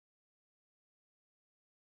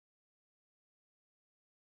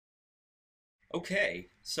Okay,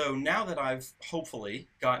 so now that I've hopefully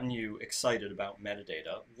gotten you excited about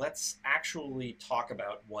metadata, let's actually talk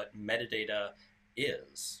about what metadata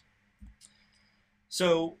is.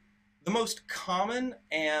 So the most common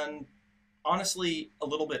and honestly a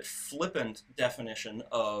little bit flippant definition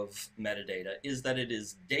of metadata is that it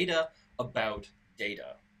is data about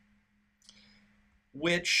data,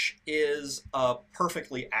 which is a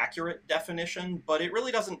perfectly accurate definition, but it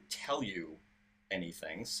really doesn't tell you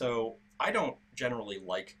anything. So I don't generally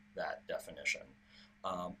like that definition.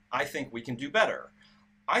 I think we can do better.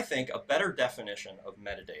 I think a better definition of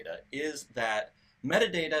metadata is that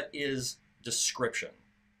metadata is description,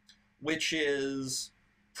 which is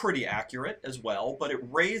pretty accurate as well, but it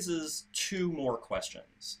raises two more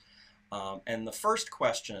questions. And the first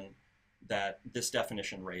question that this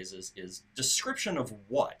definition raises is description of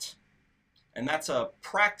what? And that's a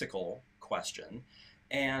practical question.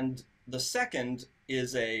 And the second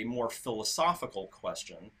is a more philosophical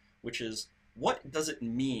question, which is what does it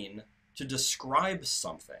mean to describe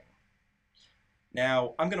something?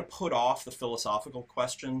 Now, I'm going to put off the philosophical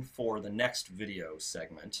question for the next video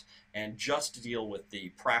segment and just deal with the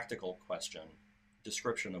practical question,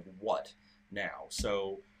 description of what now.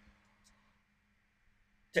 So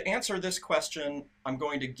to answer this question, I'm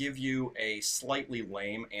going to give you a slightly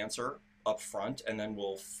lame answer up front, and then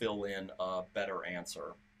we'll fill in a better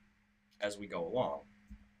answer as we go along.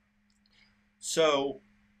 So,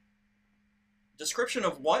 description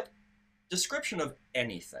of what? Description of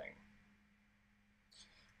anything.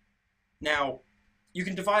 Now, you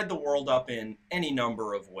can divide the world up in any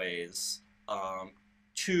number of ways.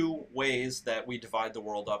 Two ways that we divide the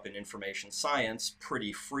world up in information science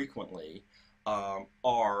pretty frequently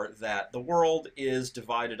are that the world is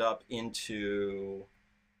divided up into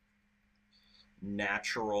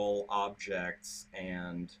natural objects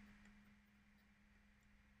and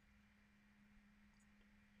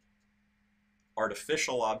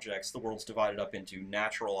artificial objects. The world's divided up into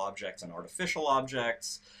natural objects and artificial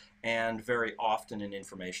objects, and very often in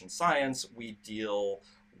information science we deal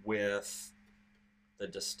with the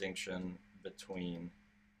distinction between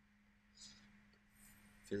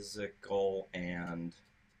physical and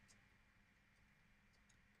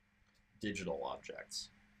digital objects,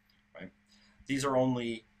 right? These are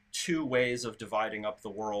only two ways of dividing up the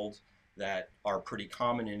world that are pretty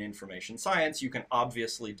common in information science. You can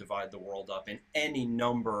obviously divide the world up in any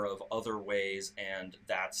number of other ways, and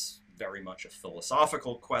that's very much a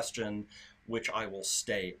philosophical question, which I will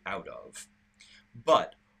stay out of.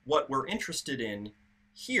 But what we're interested in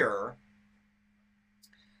here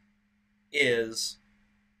is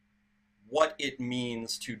what it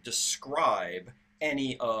means to describe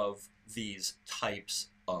any of these types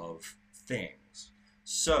of things.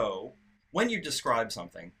 So, when you describe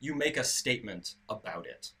something, you make a statement about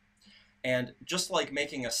it. And just like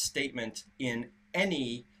making a statement in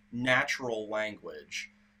any natural language,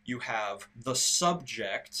 you have the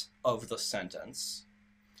subject of the sentence,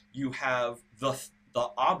 you have the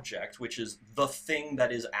object, which is the thing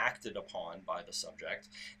that is acted upon by the subject,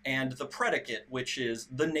 and the predicate, which is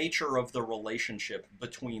the nature of the relationship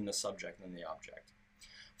between the subject and the object.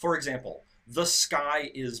 For example, the sky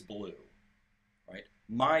is blue, right?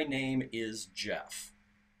 My name is Jeff.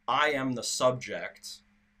 I am the subject,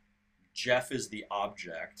 Jeff is the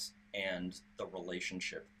object, and the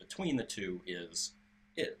relationship between the two is.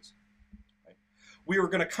 Right? We are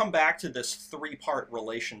going to come back to this three-part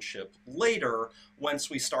relationship later once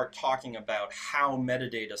we start talking about how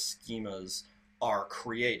metadata schemas are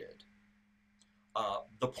created.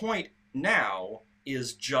 The point now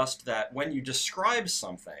is just that when you describe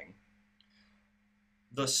something,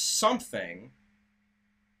 the something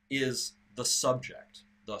is the subject,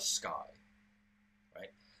 the sky.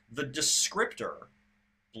 Right? The descriptor,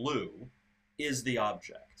 blue, is the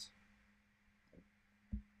object.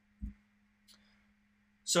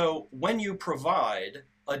 So when you provide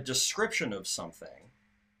a description of something,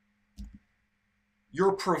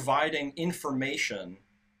 you're providing information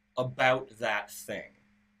about that thing.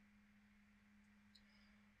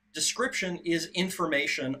 Description is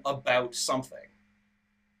information about something,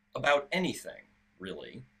 about anything,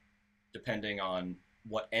 really, depending on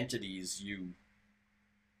what entities you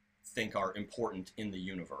think are important in the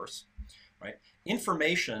universe, right?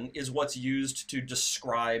 Information is what's used to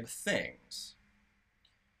describe things.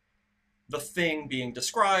 The thing being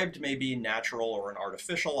described may be natural or an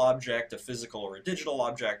artificial object, a physical or a digital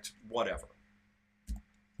object, whatever.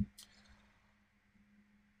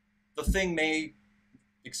 The thing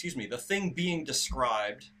being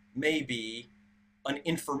described may be an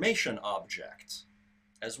information object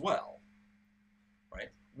as well,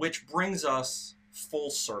 right? Which brings us full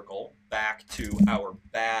circle back to our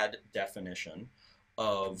bad definition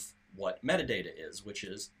of what metadata is, which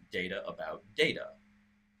is data about data.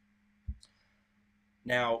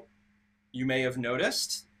 Now, you may have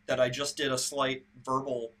noticed that I just did a slight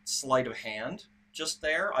verbal sleight of hand just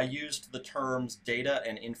there. I used the terms data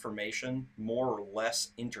and information more or less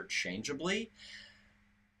interchangeably.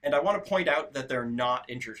 And I want to point out that they're not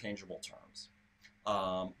interchangeable terms.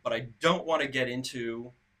 But I don't want to get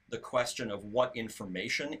into the question of what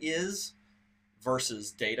information is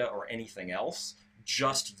versus data or anything else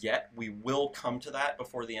just yet. We will come to that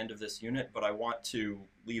before the end of this unit, but I want to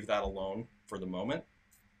leave that alone for the moment.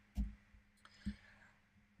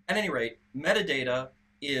 At any rate, metadata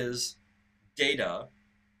is data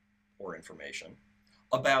or information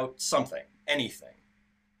about something, anything.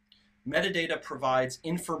 Metadata provides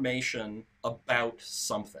information about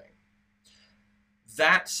something.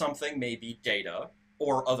 That something may be data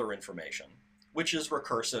or other information, which is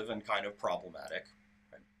recursive and kind of problematic.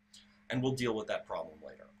 Right? And we'll deal with that problem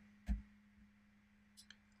later.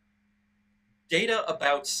 Data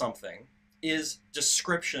about something is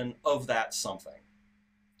description of that something.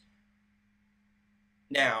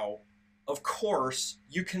 Now, of course,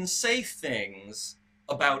 you can say things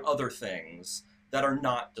about other things that are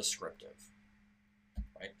not descriptive.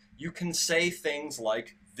 Right? You can say things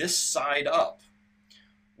like this side up,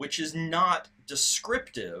 which is not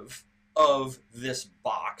descriptive of this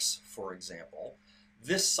box, for example.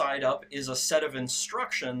 This side up is a set of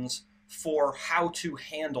instructions for how to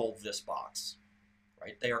handle this box.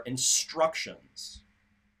 Right? They are instructions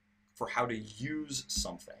for how to use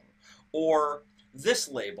something. Or this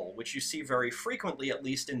label, which you see very frequently, at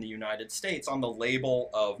least in the United States, on the label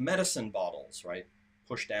of medicine bottles, right?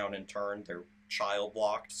 Push down and turn, they're child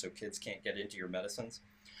locked, so kids can't get into your medicines,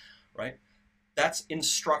 right? That's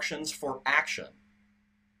instructions for action.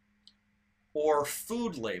 Or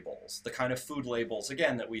food labels, the kind of food labels,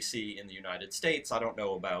 again, that we see in the United States. I don't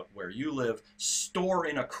know about where you live. Store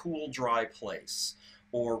in a cool, dry place,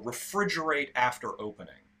 or refrigerate after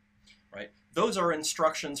opening, right? Those are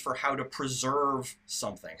instructions for how to preserve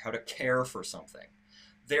something, how to care for something.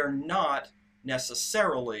 They're not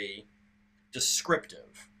necessarily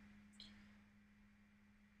descriptive.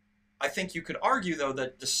 I think you could argue, though,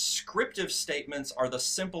 that descriptive statements are the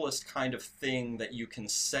simplest kind of thing that you can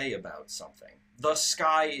say about something. The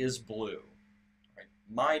sky is blue. Right?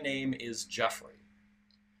 My name is Jeffrey.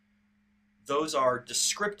 Those are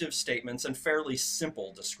descriptive statements and fairly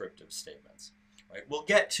simple descriptive statements. Right? We'll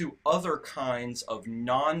get to other kinds of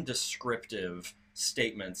non-descriptive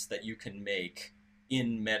statements that you can make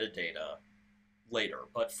in metadata later.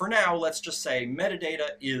 But for now, let's just say metadata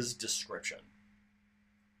is description.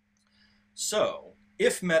 So,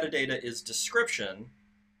 if metadata is description,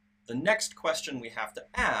 the next question we have to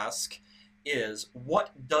ask is,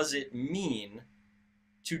 what does it mean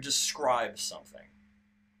to describe something?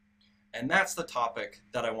 And that's the topic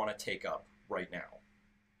that I want to take up right now.